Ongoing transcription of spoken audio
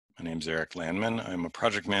My name is Eric Landman. I'm a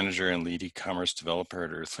project manager and lead e-commerce developer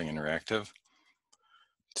at Earthling Interactive.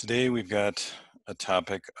 Today we've got a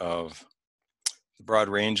topic of the broad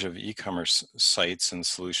range of e-commerce sites and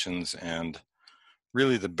solutions, and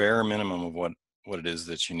really the bare minimum of what it is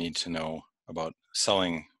that you need to know about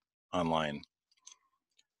selling online.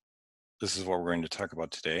 This is what we're going to talk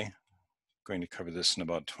about today. I'm going to cover this in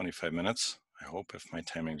about 25 minutes, I hope, if my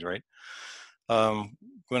timing's right. I'm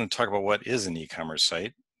going to talk about what is an e-commerce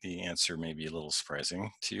site. The answer may be a little surprising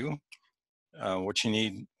to you. What you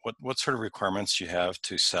need, what sort of requirements you have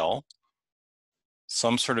to sell,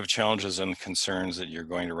 some sort of challenges and concerns that you're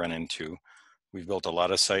going to run into. We've built a lot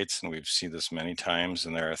of sites and we've seen this many times,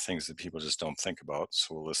 and there are things that people just don't think about,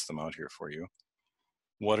 so we'll list them out here for you.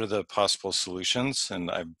 What are the possible solutions? And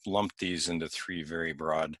I've lumped these into three very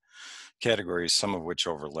broad categories, some of which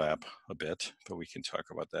overlap a bit, but we can talk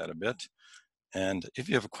about that a bit. And if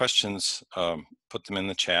you have questions, put them in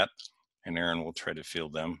the chat, and Aaron will try to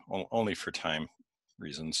field them, only for time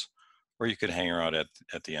reasons. Or you could hang around at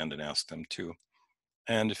the end and ask them too.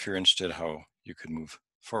 And if you're interested, how you could move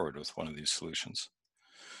forward with one of these solutions.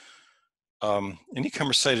 An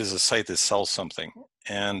e-commerce site is a site that sells something,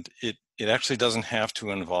 and it actually doesn't have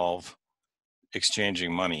to involve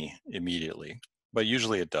exchanging money immediately, but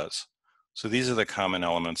usually it does. So these are the common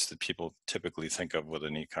elements that people typically think of with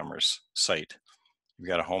an e-commerce site. You've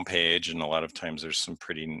got a home page, and a lot of times there's some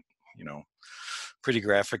pretty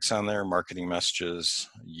graphics on there, marketing messages.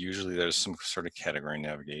 Usually there's some sort of category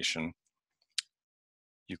navigation.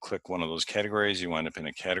 You click one of those categories, you wind up in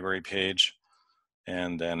a category page,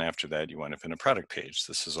 and then after that you wind up in a product page.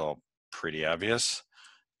 This is all pretty obvious.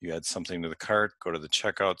 You add something to the cart, go to the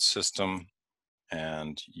checkout system,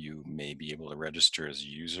 and you may be able to register as a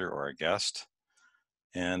user or a guest.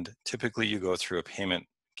 And typically you go through a payment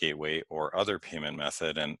gateway or other payment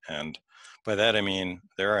method, and by that I mean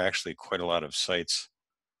there are actually quite a lot of sites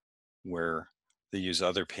where they use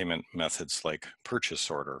other payment methods like purchase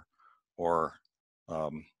order or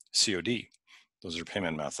COD. Those are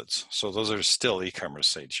payment methods. So those are still e-commerce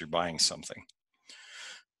sites. You're buying something.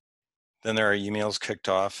 Then there are emails kicked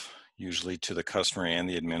off, usually to the customer and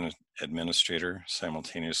the administrator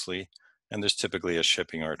simultaneously. And there's typically a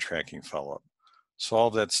shipping or a tracking follow-up. So all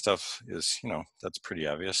that stuff is, that's pretty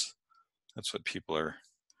obvious. That's what people are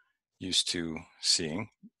used to seeing.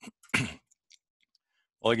 Well,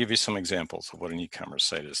 I'll give you some examples of what an e-commerce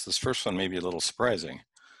site is. This first one may be a little surprising.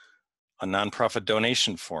 A nonprofit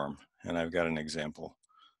donation form, and I've got an example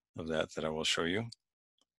of that I will show you.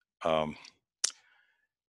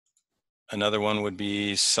 Another one would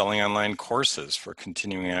be selling online courses for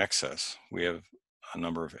continuing access. We have a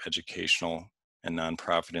number of educational and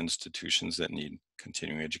nonprofit institutions that need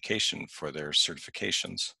continuing education for their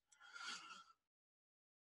certifications.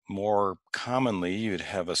 More commonly, you'd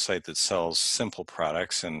have a site that sells simple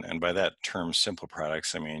products, and by that term, simple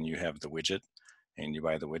products, I mean you have the widget and you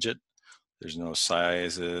buy the widget. There's no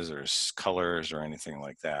sizes or colors or anything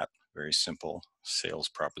like that. Very simple sales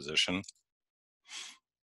proposition.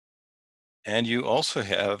 And you also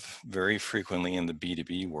have very frequently in the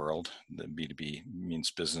B2B world, the B2B means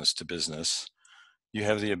business to business, you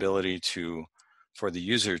have the ability for the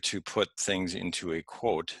user to put things into a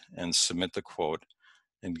quote and submit the quote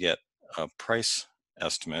and get a price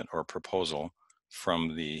estimate or proposal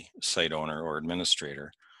from the site owner or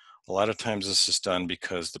administrator. A lot of times this is done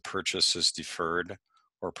because the purchase is deferred,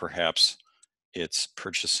 or perhaps it's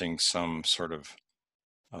purchasing some sort of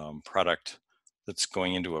product that's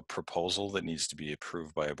going into a proposal that needs to be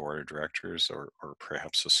approved by a board of directors or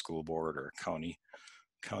perhaps a school board or a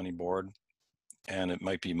county board. And it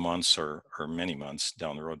might be months or many months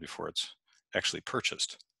down the road before it's actually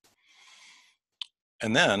purchased.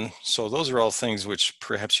 And then, so those are all things which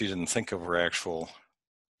perhaps you didn't think of were actual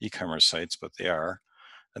e-commerce sites, but they are.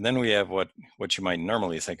 And then we have what you might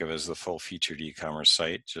normally think of as the full-featured e-commerce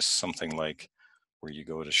site, just something like where you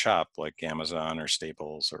go to shop, like Amazon or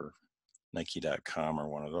Staples or Nike.com or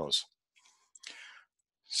one of those.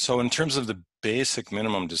 So in terms of the basic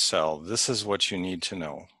minimum to sell, this is what you need to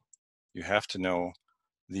know. You have to know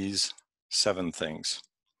these 7 things.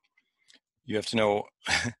 You have to know,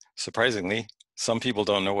 surprisingly, some people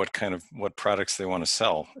don't know what products they want to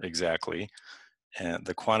sell exactly, and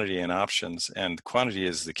the quantity and options, and quantity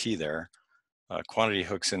is the key there. Quantity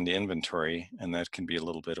hooks into inventory, and that can be a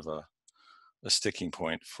little bit of a sticking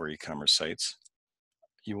point for e-commerce sites.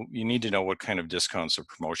 You need to know what kind of discounts or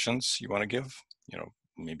promotions you want to give.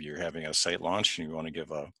 Maybe you're having a site launch and you want to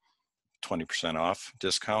give a 20% off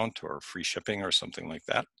discount or free shipping or something like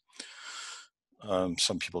that.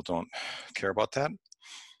 Some people don't care about that.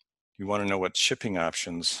 You want to know what shipping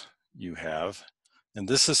options you have, And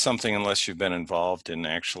this is something, unless you've been involved in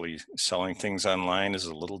actually selling things online, is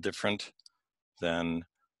a little different than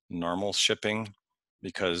normal shipping,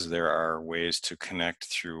 because there are ways to connect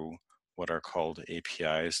through what are called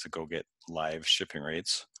APIs to go get live shipping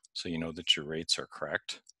rates. So you know that your rates are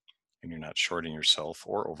correct and you're not shorting yourself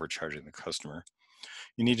or overcharging the customer.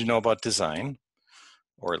 You need to know about design,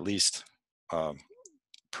 or at least uh,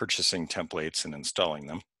 purchasing templates and installing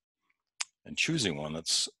them and choosing one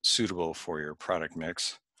that's suitable for your product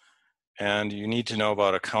mix. And you need to know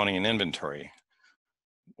about accounting and inventory.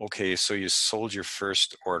 Okay, so you sold your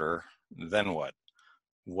first order, then what?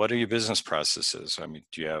 What are your business processes? I mean,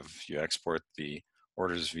 you export the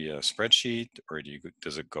orders via spreadsheet, or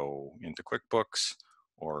does it go into QuickBooks,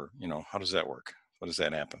 or how does that work? What does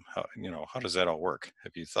that happen? How does that all work?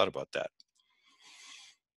 Have you thought about that?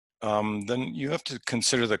 Then you have to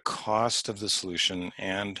consider the cost of the solution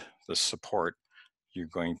and the support you're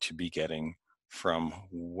going to be getting from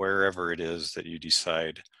wherever it is that you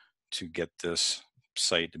decide to get this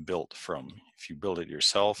site built from. If you build it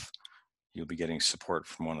yourself, you'll be getting support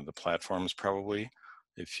from one of the platforms probably.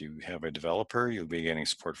 If you have a developer, you'll be getting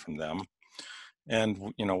support from them. And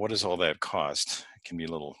what does all that cost? It can be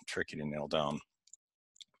a little tricky to nail down.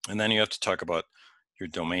 And then you have to talk about your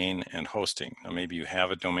domain and hosting. Now, maybe you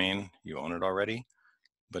have a domain, you own it already,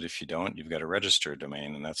 but if you don't, you've got to register a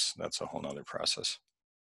domain, and that's a whole nother process.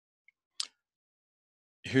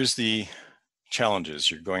 Here's the challenges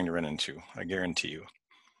you're going to run into, I guarantee you.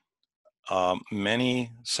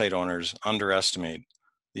 Many site owners underestimate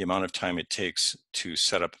the amount of time it takes to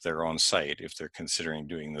set up their own site if they're considering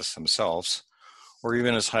doing this themselves, or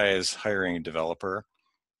even as high as hiring a developer.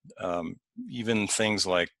 Even things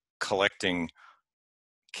like collecting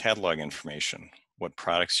catalog information, what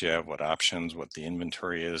products you have, what options, what the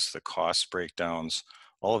inventory is, the cost breakdowns,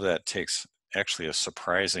 all of that takes actually a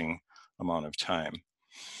surprising amount of time.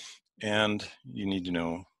 And you need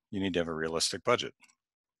to have a realistic budget.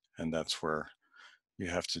 And that's where you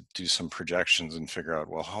have to do some projections and figure out,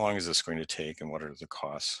 well, how long is this going to take and what are the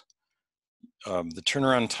costs? The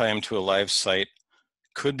turnaround time to a live site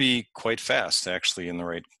could be quite fast, actually, in the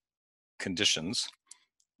right conditions.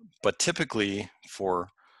 But typically for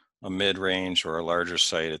a mid-range or a larger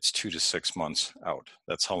site, it's 2 to 6 months out.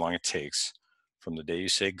 That's how long it takes from the day you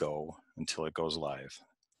say go until it goes live.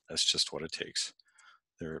 That's just what it takes.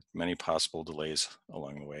 There are many possible delays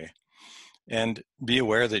along the way. And be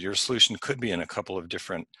aware that your solution could be in a couple of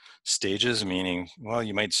different stages, meaning, well,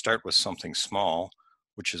 you might start with something small,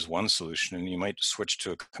 which is one solution, and you might switch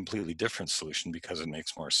to a completely different solution because it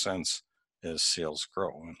makes more sense as sales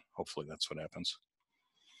grow. And hopefully that's what happens.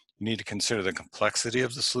 You need to consider the complexity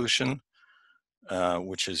of the solution,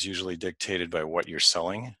 which is usually dictated by what you're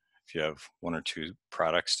selling. If you have one or two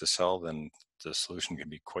products to sell, then the solution can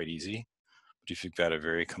be quite easy. But if you've got a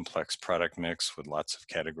very complex product mix with lots of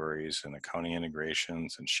categories and accounting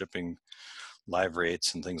integrations and shipping live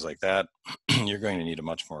rates and things like that, you're going to need a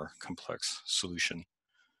much more complex solution.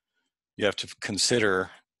 You have to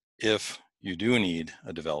consider, if you do need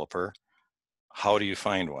a developer, how do you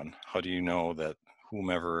find one? How do you know that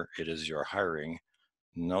whomever it is you're hiring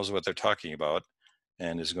knows what they're talking about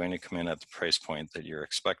and is going to come in at the price point that you're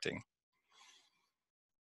expecting?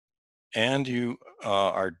 And you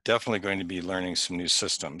are definitely going to be learning some new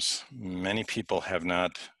systems. Many people have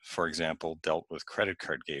not, for example, dealt with credit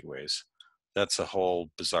card gateways. That's a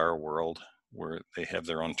whole bizarre world where they have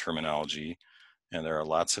their own terminology, and there are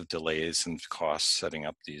lots of delays and costs setting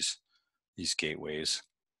up these gateways.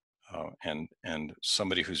 And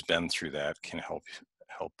somebody who's been through that can help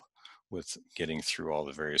with getting through all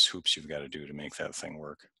the various hoops you've got to do to make that thing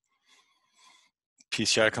work.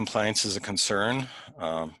 PCI compliance is a concern.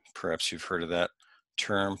 Perhaps you've heard of that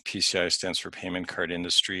term. PCI stands for Payment Card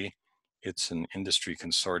Industry. It's an industry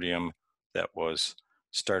consortium that was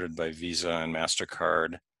started by Visa and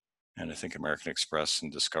MasterCard, and I think American Express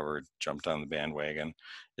and Discover jumped on the bandwagon.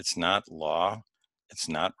 It's not law, it's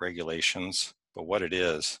not regulations, but what it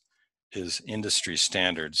is industry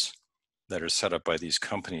standards that are set up by these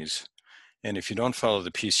companies. And if you don't follow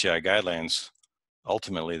the PCI guidelines,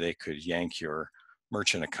 ultimately they could yank your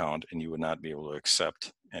merchant account and you would not be able to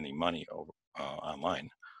accept any money online.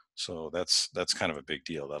 So that's kind of a big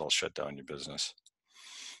deal. That'll shut down your business.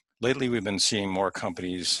 Lately, we've been seeing more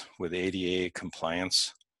companies with ADA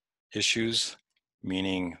compliance issues,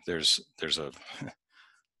 meaning there's a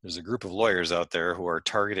there's a group of lawyers out there who are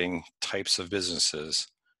targeting types of businesses,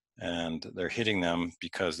 and they're hitting them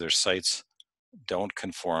because their sites don't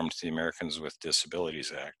conform to the Americans with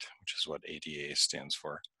Disabilities Act, which is what ADA stands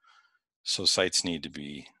for. So sites need to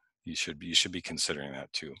be, you should be considering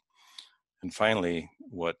that too. And finally,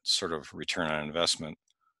 what sort of return on investment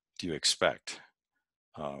do you expect?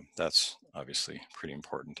 That's obviously pretty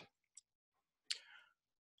important.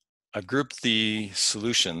 I've grouped the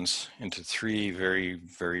solutions into three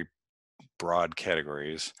very broad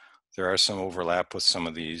categories. There are some overlap with some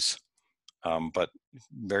of these, but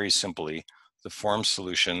very simply, the form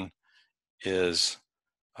solution is,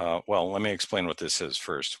 well, let me explain what this is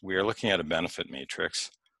first. We are looking at a benefit matrix.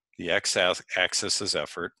 The x-axis is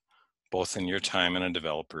effort, both in your time and a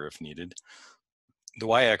developer if needed. The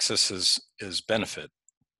y-axis is benefit,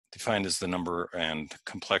 defined as the number and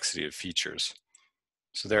complexity of features.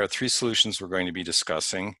 So there are three solutions we're going to be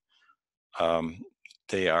discussing.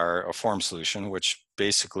 They are a form solution, which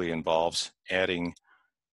basically involves adding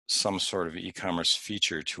some sort of e-commerce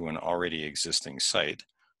feature to an already existing site.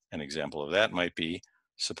 An example of that might be,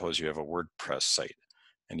 suppose you have a WordPress site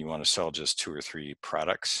and you want to sell just 2 or 3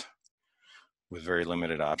 products with very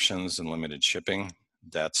limited options and limited shipping.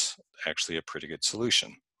 That's actually a pretty good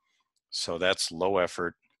solution. So that's low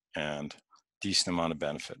effort and decent amount of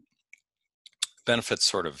benefit. Benefit's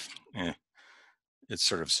sort of, it's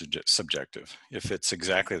sort of subjective. If it's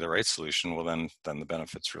exactly the right solution, well then the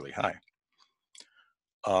benefit's really high.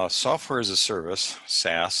 Software as a service,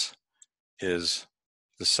 SaaS, is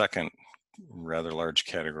the second rather large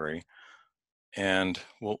category, and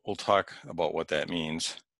we'll talk about what that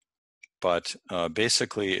means. But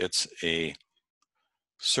basically, it's a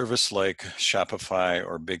service like Shopify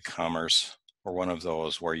or BigCommerce or one of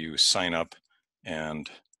those where you sign up and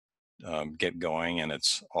get going, and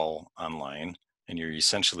it's all online, and you're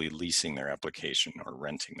essentially leasing their application or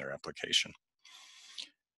renting their application.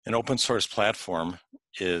 An open source platform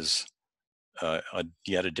is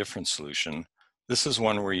yet a different solution. This is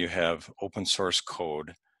one where you have open source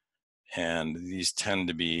code, and these tend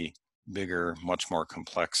to be bigger, much more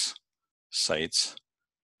complex sites.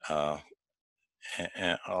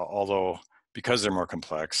 Although, because they're more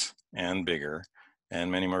complex and bigger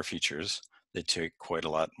and many more features, they take quite a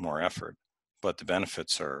lot more effort, but the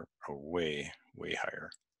benefits are way higher.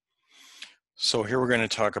 So here we're going to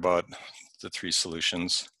talk about the three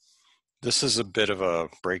solutions. This is a bit of a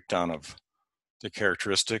breakdown of the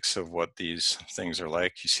characteristics of what these things are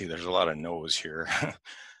like. You see there's a lot of no's here.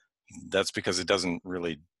 That's because it doesn't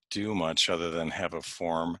really do much other than have a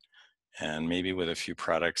form and maybe with a few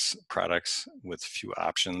products with a few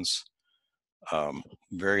options,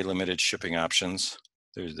 very limited shipping options.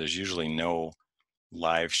 There's usually no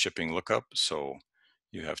live shipping lookup, so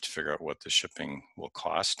you have to figure out what the shipping will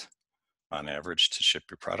cost on average to ship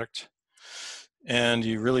your product. And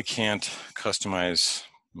you really can't customize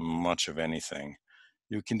much of anything.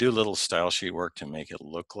 You can do a little style sheet work to make it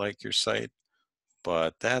look like your site,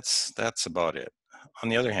 but that's about it. On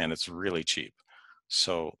the other hand, it's really cheap.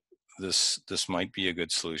 So this might be a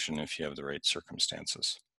good solution if you have the right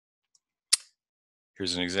circumstances.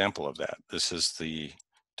 Here's an example of that. This is the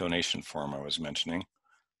donation form I was mentioning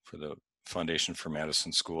for the Foundation for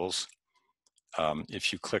Madison Schools.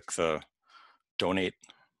 If you click the donate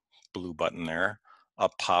blue button there,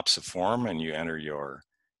 up pops a form and you enter your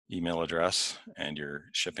email address and your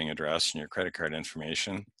shipping address and your credit card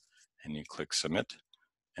information, and you click submit,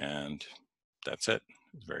 and that's it.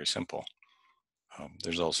 It's very simple.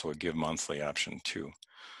 There's also a give monthly option too.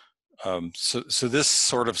 So this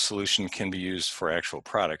sort of solution can be used for actual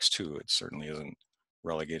products too. It certainly isn't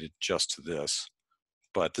relegated just to this,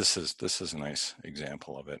 but this is a nice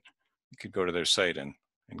example of it. You could go to their site and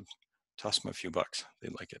toss them a few bucks.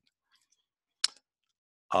 They'd like it.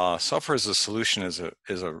 Software as a solution is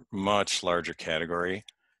a much larger category.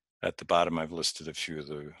 At the bottom, I've listed a few of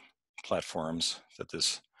the platforms that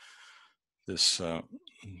this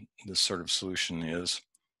sort of solution is.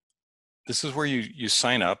 This is where you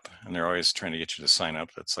sign up, and they're always trying to get you to sign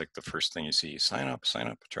up. That's like the first thing you see. Sign up,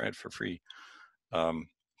 try it for free.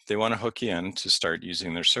 They want to hook you in to start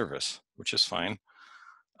using their service, which is fine.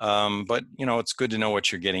 But it's good to know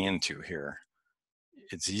what you're getting into here.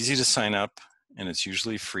 It's easy to sign up, and it's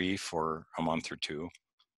usually free for a month or two.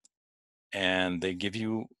 And they give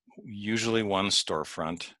you usually one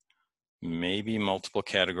storefront, maybe multiple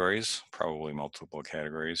categories, probably multiple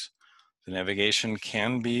categories. The navigation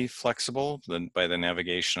can be flexible. By the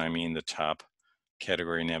navigation, I mean the top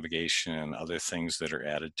category navigation and other things that are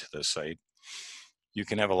added to the site. You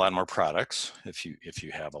can have a lot more products if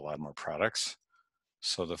you have a lot more products.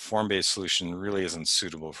 So the form-based solution really isn't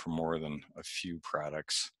suitable for more than a few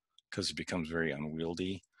products because it becomes very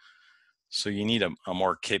unwieldy. So you need a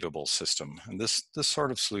more capable system, and this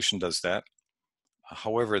sort of solution does that.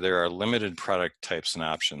 However, there are limited product types and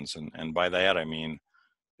options, and by that I mean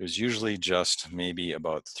there's usually just maybe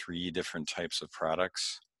about 3 different types of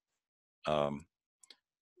products,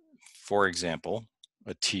 For example,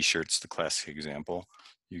 a t-shirt's the classic example.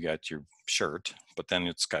 You got your shirt, but then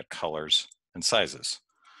it's got colors and sizes.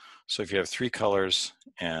 So if you have 3 colors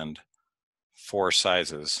and 4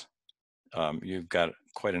 sizes, you've got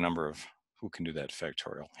quite a number of, who can do that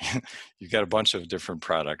factorial? You've got a bunch of different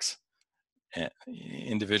products,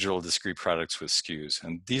 individual discrete products with SKUs.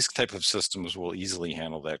 And these type of systems will easily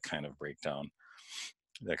handle that kind of breakdown,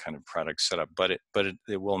 that kind of product setup, but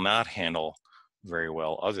it will not handle very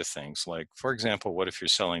well other things. Like, for example, what if you're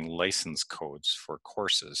selling license codes for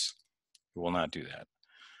courses? It will not do that.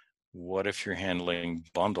 What if you're handling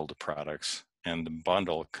bundled products and the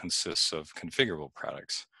bundle consists of configurable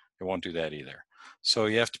products? It won't do that either. So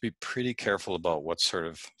you have to be pretty careful about what sort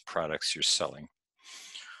of products you're selling.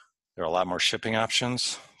 There are a lot more shipping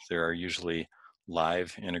options. There are usually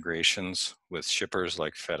live integrations with shippers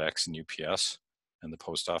like FedEx and UPS and the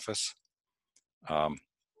post office.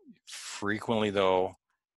 Frequently, though,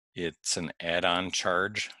 it's an add-on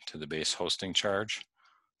charge to the base hosting charge.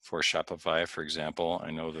 For Shopify, for example,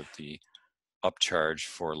 I know that the upcharge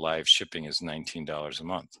for live shipping is $19 a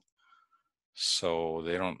month. So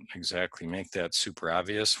they don't exactly make that super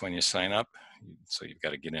obvious when you sign up. So you've got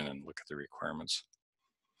to get in and look at the requirements.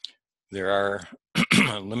 There are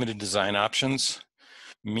limited design options,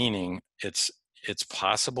 meaning it's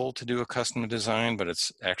possible to do a custom design, but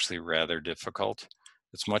it's actually rather difficult.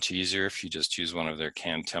 It's much easier if you just use one of their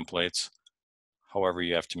canned templates. However,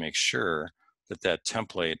 you have to make sure that that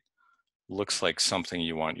template looks like something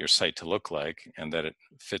you want your site to look like, and that it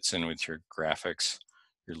fits in with your graphics,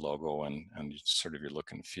 your logo, and sort of your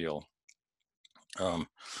look and feel.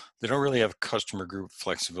 They don't really have customer group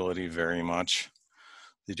flexibility very much.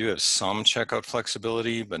 They do have some checkout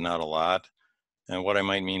flexibility, but not a lot. And what I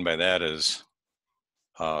might mean by that is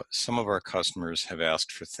some of our customers have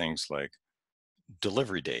asked for things like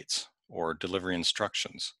delivery dates or delivery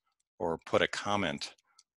instructions, or put a comment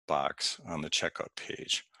box on the checkout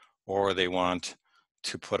page, or they want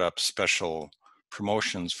to put up special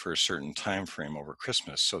promotions for a certain time frame over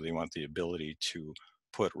Christmas. So they want the ability to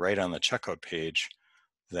put right on the checkout page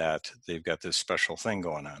that they've got this special thing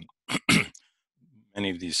going on. Many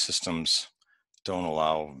of these systems don't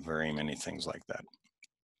allow very many things like that.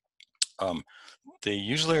 They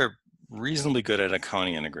usually are reasonably good at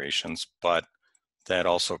accounting integrations, but that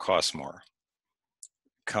also costs more.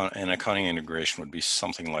 An accounting integration would be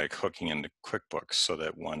something like hooking into QuickBooks, so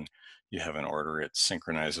that when you have an order, it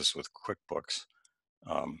synchronizes with QuickBooks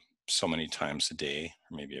so many times a day,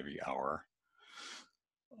 or maybe every hour.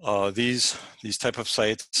 These type of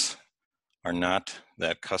sites are not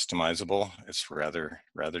that customizable. It's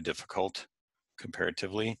rather difficult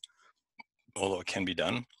comparatively, although it can be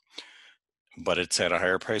done, but it's at a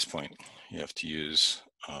higher price point. You have to use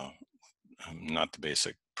not the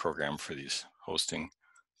basic program for these hosting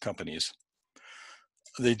companies.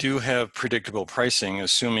 They do have predictable pricing,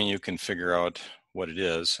 assuming you can figure out what it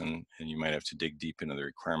is, and you might have to dig deep into the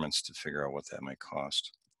requirements to figure out what that might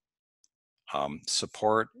cost.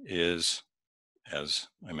 Support is, as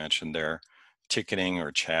I mentioned there, ticketing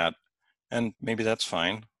or chat, and maybe that's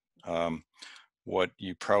fine. What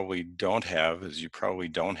you probably don't have is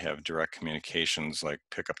direct communications, like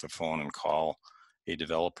pick up the phone and call a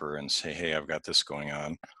developer and say, hey, I've got this going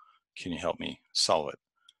on. Can you help me solve it?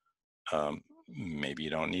 Maybe you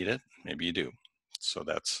don't need it, maybe you do. So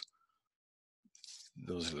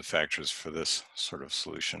those are the factors for this sort of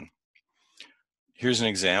solution. Here's an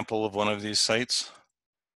example of one of these sites.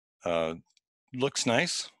 Looks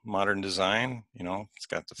nice, modern design, it's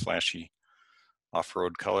got the flashy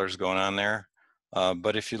off-road colors going on there.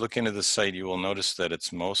 But if you look into the site, you will notice that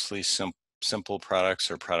it's mostly simple products,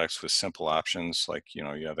 or products with simple options, like, you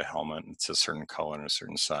have a helmet, it's a certain color and a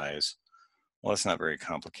certain size. Well, it's not very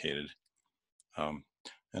complicated. And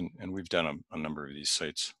we've done a number of these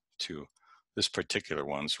sites too. This particular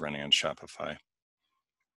one's running on Shopify.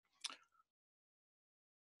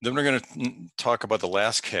 Then we're going to talk about the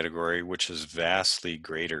last category, which is vastly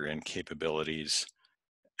greater in capabilities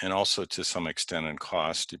and also to some extent in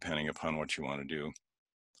cost, depending upon what you want to do.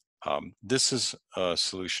 This is a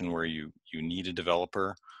solution where you need a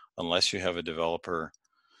developer. Unless you have a developer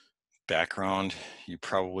background, you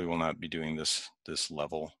probably will not be doing this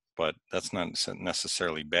level, but that's not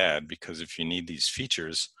necessarily bad, because if you need these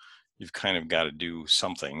features, you've kind of got to do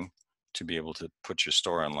something to be able to put your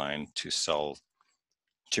store online to sell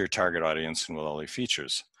to your target audience and with all the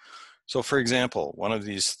features. So for example, one of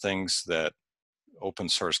these things that open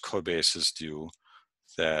source code bases do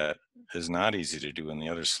that is not easy to do in the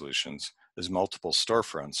other solutions is multiple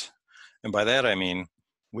storefronts. And by that I mean,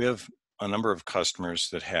 we have a number of customers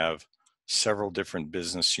that have several different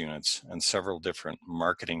business units and several different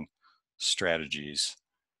marketing strategies,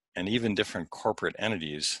 and even different corporate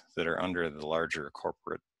entities that are under the larger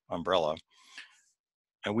corporate umbrella.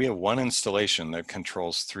 And we have one installation that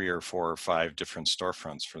controls 3 or 4 or 5 different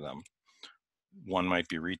storefronts for them. One might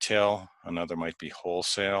be retail, another might be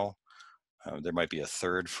wholesale. There might be a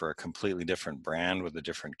third for a completely different brand with a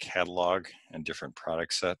different catalog and different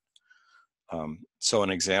product set. So an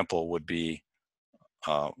example would be,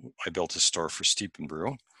 I built a store for Steep and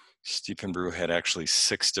Brew. Steep and Brew had actually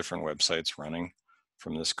 6 different websites running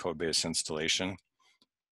from this code base installation.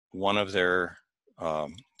 One of their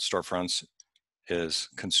storefronts is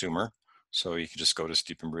consumer. So you can just go to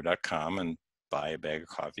steepandbrew.com and buy a bag of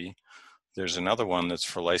coffee. There's another one that's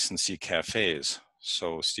for licensee cafes.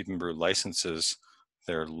 So Steep and Brew licenses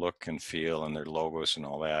their look and feel and their logos and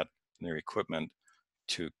all that, and their equipment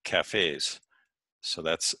to cafes. So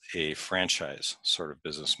that's a franchise sort of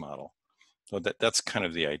business model. So that's kind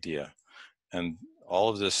of the idea. And all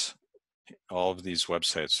of these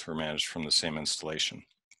websites were managed from the same installation.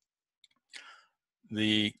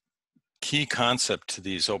 The key concept to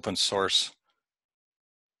these open source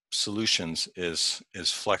solutions is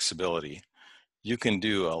flexibility. You can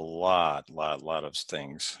do a lot of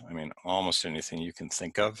things. I mean, almost anything you can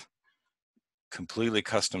think of. Completely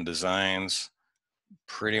custom designs,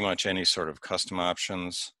 pretty much any sort of custom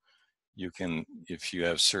options. You can, if you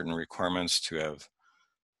have certain requirements to have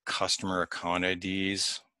customer account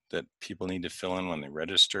IDs that people need to fill in when they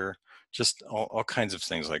register, just all kinds of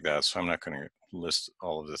things like that. So I'm not going to list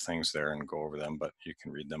all of the things there and go over them, but you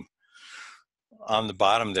can read them. On the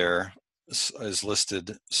bottom there is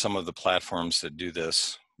listed some of the platforms that do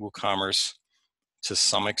this. WooCommerce, to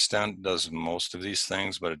some extent, does most of these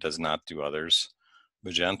things, but it does not do others.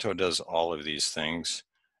 Magento does all of these things,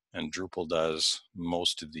 and Drupal does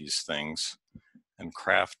most of these things. And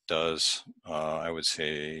Craft does, I would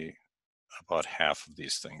say, about half of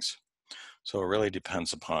these things. So it really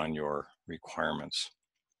depends upon your requirements.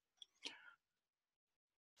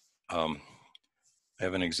 I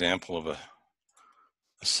have an example of a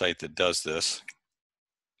site that does this.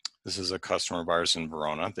 This is a customer of ours in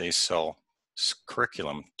Verona. They sell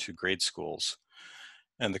curriculum to grade schools,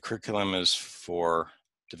 and the curriculum is for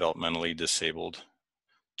developmentally disabled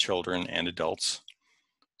children and adults.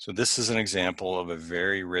 So this is an example of a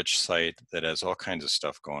very rich site that has all kinds of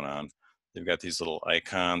stuff going on. They've got these little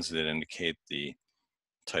icons that indicate the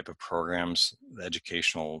type of programs, the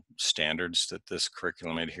educational standards that this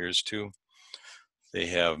curriculum adheres to. They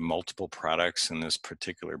have multiple products in this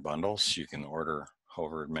particular bundle, so you can order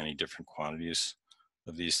however many different quantities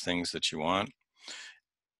of these things that you want.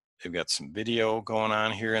 They've got some video going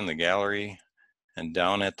on here in the gallery, and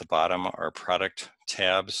down at the bottom are product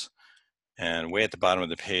tabs. And way at the bottom of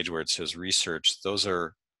the page where it says research, those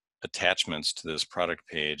are attachments to this product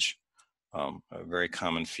page. A very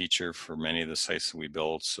common feature for many of the sites that we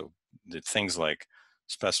build. So the things like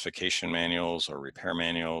specification manuals or repair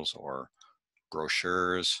manuals or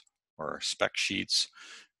brochures or spec sheets,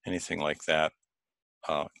 anything like that,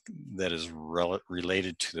 that is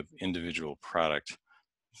related to the individual product.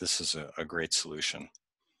 This is a great solution.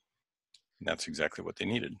 And that's exactly what they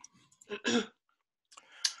needed.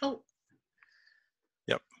 Oh.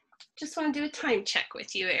 Yep. Just want to do a time check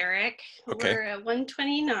with you, Eric. Okay. We're at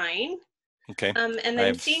 1:29. Okay. And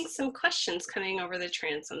I'm seeing some questions coming over the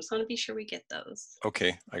transom, so I want to be sure we get those.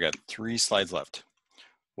 Okay, I got 3 slides left.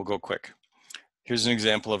 We'll go quick. Here's an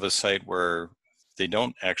example of a site where they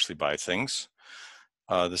don't actually buy things.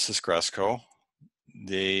 This is Gresco.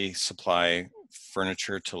 They supply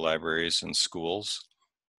furniture to libraries and schools,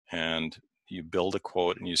 and you build a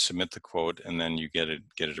quote and you submit the quote, and then you get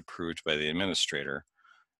it approved by the administrator.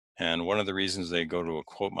 And one of the reasons they go to a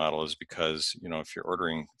quote model is because, you know, if you're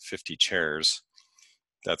ordering 50 chairs,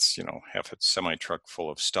 that's, you know, half a semi-truck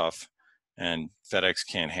full of stuff, and FedEx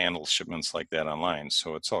can't handle shipments like that online,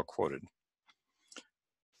 so it's all quoted.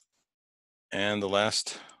 And the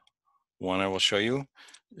last one I will show you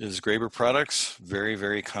is Graber Products. Very,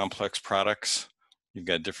 very complex products. You've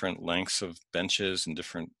got different lengths of benches and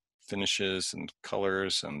different finishes and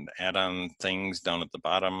colors and add-on things down at the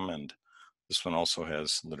bottom, and this one also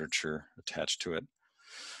has literature attached to it.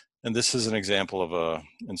 And this is an example of a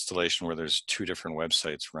installation where there's 2 different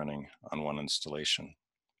websites running on one installation.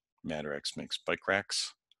 Madrex makes bike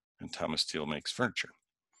racks and Thomas Steele makes furniture.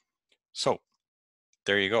 So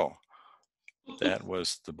there you go. That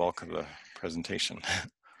was the bulk of the presentation.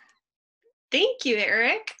 Thank you,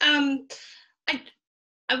 Eric.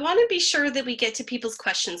 I want to be sure that we get to people's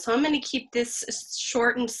questions, so I'm going to keep this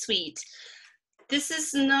short and sweet. This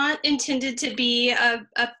is not intended to be a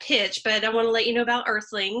pitch, but I want to let you know about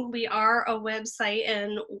Earthling. We are a website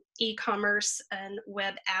and e-commerce and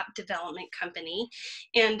web app development company,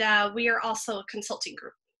 and we are also a consulting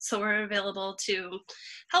group. So we're available to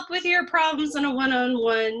help with your problems on a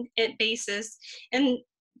one-on-one basis. And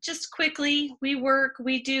just quickly,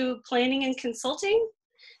 we do planning and consulting.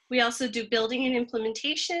 We also do building and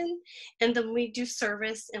implementation, and then we do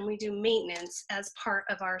service and we do maintenance as part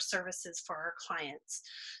of our services for our clients.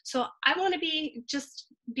 So I want to be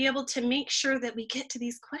able to make sure that we get to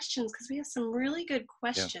these questions because we have some really good Yeah.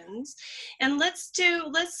 questions. And let's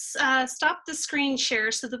stop the screen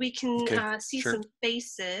share so that we can Okay. see Sure. some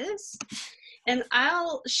faces. And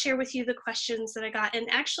I'll share with you the questions that I got.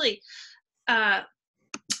 And actually, uh,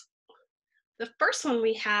 the first one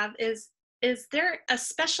we have is there a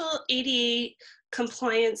special ADA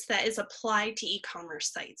compliance that is applied to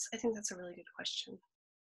e-commerce sites? I think that's a really good question.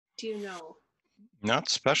 Do you know? Not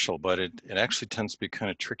special, but it actually tends to be kind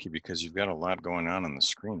of tricky because you've got a lot going on the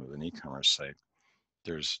screen with an e-commerce site.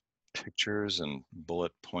 There's pictures and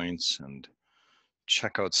bullet points and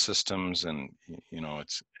checkout systems, and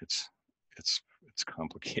it's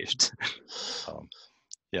complicated. um,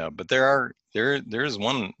 yeah, but there's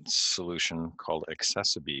one solution called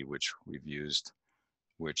Accessibility, which we've used,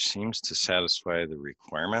 which seems to satisfy the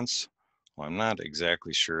requirements. Well, I'm not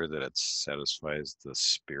exactly sure that it satisfies the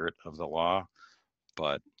spirit of the law,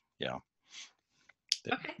 but yeah,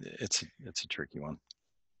 Okay. it's a tricky one.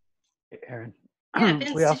 Aaron. Yeah, we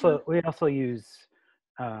Vince, did you? also we also use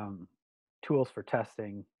tools for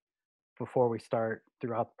testing before we start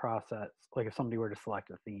throughout the process. Like if somebody were to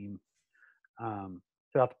select a theme,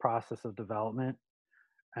 throughout the process of development,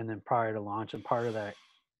 and then prior to launch, and part of that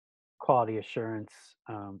quality assurance,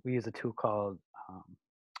 we use a tool called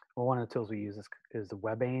well, one of the tools we use is the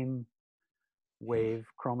WebAIM Wave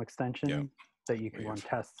Chrome Yeah, extension that you can run we've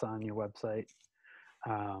tests on your website,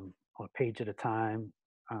 a page at a time.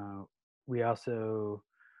 We also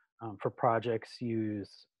for projects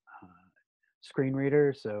use uh, screen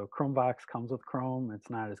readers. So Chromevox comes with Chrome. It's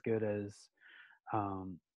not as good as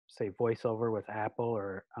say VoiceOver with Apple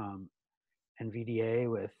or NVDA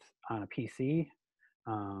with on a PC.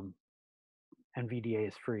 Um, NVDA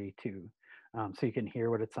is free too, so you can hear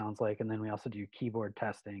what it sounds like. And then we also do keyboard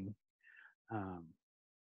testing um,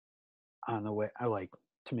 on the way, like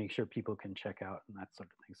to make sure people can check out and that sort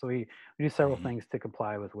of thing. So we do several mhm. things to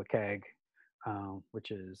comply with WCAG,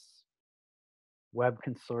 which is Web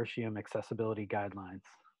Consortium Accessibility Guidelines,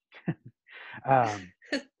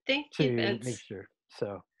 Thank you, to make Vince. sure.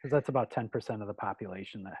 So, because that's about 10% of the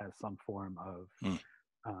population that has some form of Mm,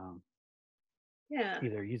 um, Yeah.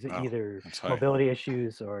 wow, either that's high. mobility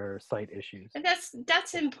issues or site issues. And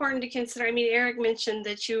that's important to consider. I mean, Eric mentioned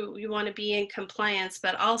that you want to be in compliance,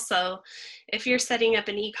 but also if you're setting up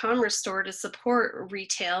an e-commerce store to support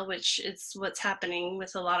retail, which is what's happening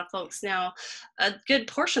with a lot of folks now, a good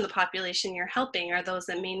portion of the population you're helping are those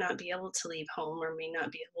that may not be able to leave home or may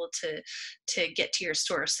not be able to get to your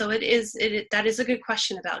store. So that is a good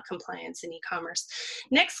question about compliance in e-commerce.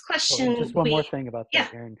 Next Oh, and question just one more thing about yeah,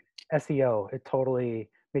 that, Aaron. SEO, it totally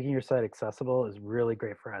making your site accessible is really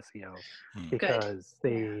great for SEO Mm, good. because Yeah.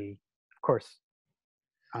 they, of course,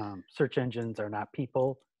 search engines are not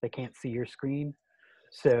people. They can't see your screen.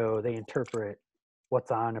 So they interpret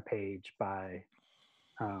what's on a page by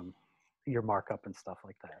um, your markup and stuff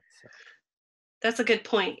like that. So That's a good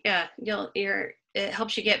point. Yeah, it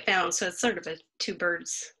helps you get found, so it's sort of a two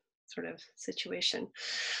birds sort of situation.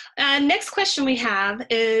 Next question we have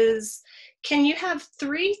is, can you have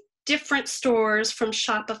three different stores from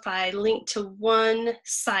Shopify linked to one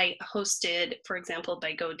site hosted, for example,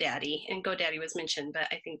 by GoDaddy? And GoDaddy was mentioned, but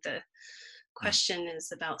I think the mm. question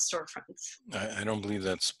is about storefronts. I don't believe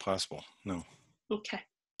that's possible. No. Okay.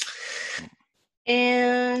 Mm.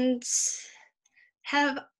 And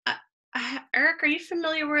have Eric, are you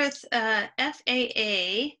familiar with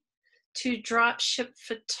FAA to drop ship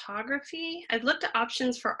photography? I've looked at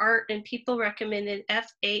options for art and people recommended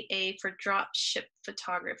FAA for drop ship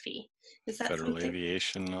photography. Is that Federal something?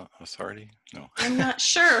 Aviation Authority? No. I'm not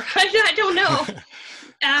sure. I don't know.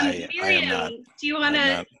 I am not. Miriam, do you want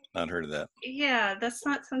I've to? not heard of that. Yeah, that's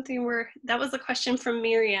not something that was a question from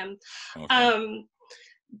Miriam. Okay. Um,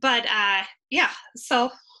 but yeah, so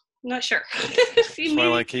I'm not sure. If you That's why I maybe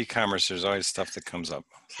like e-commerce. There's always stuff that comes up.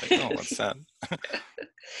 It's like, oh, what's that?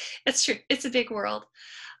 it's true. It's a big world.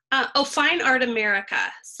 Fine Art America.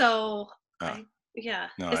 So Ah, yeah,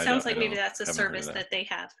 no, it sounds like maybe I that's a haven't heard of service that. that they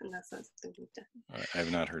have, and that's not something we've done. I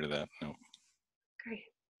have not heard of that. No. Great.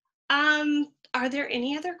 Are there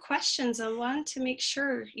any other questions? I want to make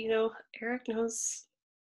sure Eric knows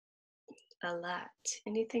a lot.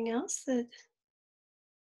 Anything else that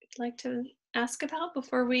you'd like to ask about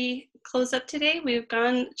before we close up today? We've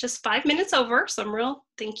gone just 5 minutes over, so I'm real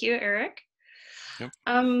thank you, Eric. Yep.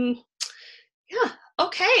 Yeah,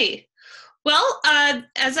 okay. Well,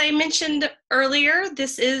 as I mentioned earlier,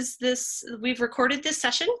 we've recorded this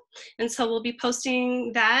session, and so we'll be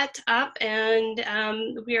posting that up. And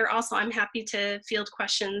I'm happy to field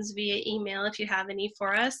questions via email if you have any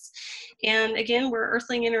for us. And again, we're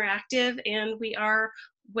Earthling Interactive, and we are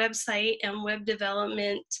website and web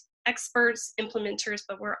development experts, implementers,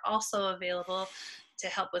 but we're also available to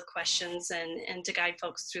help with questions and to guide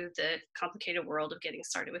folks through the complicated world of getting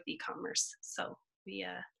started with e-commerce. So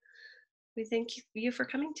we thank you for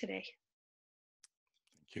coming today.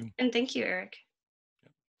 Thank you. And thank you, Eric.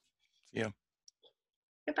 Yep. See ya.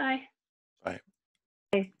 Goodbye. Bye.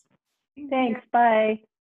 Thanks. Bye.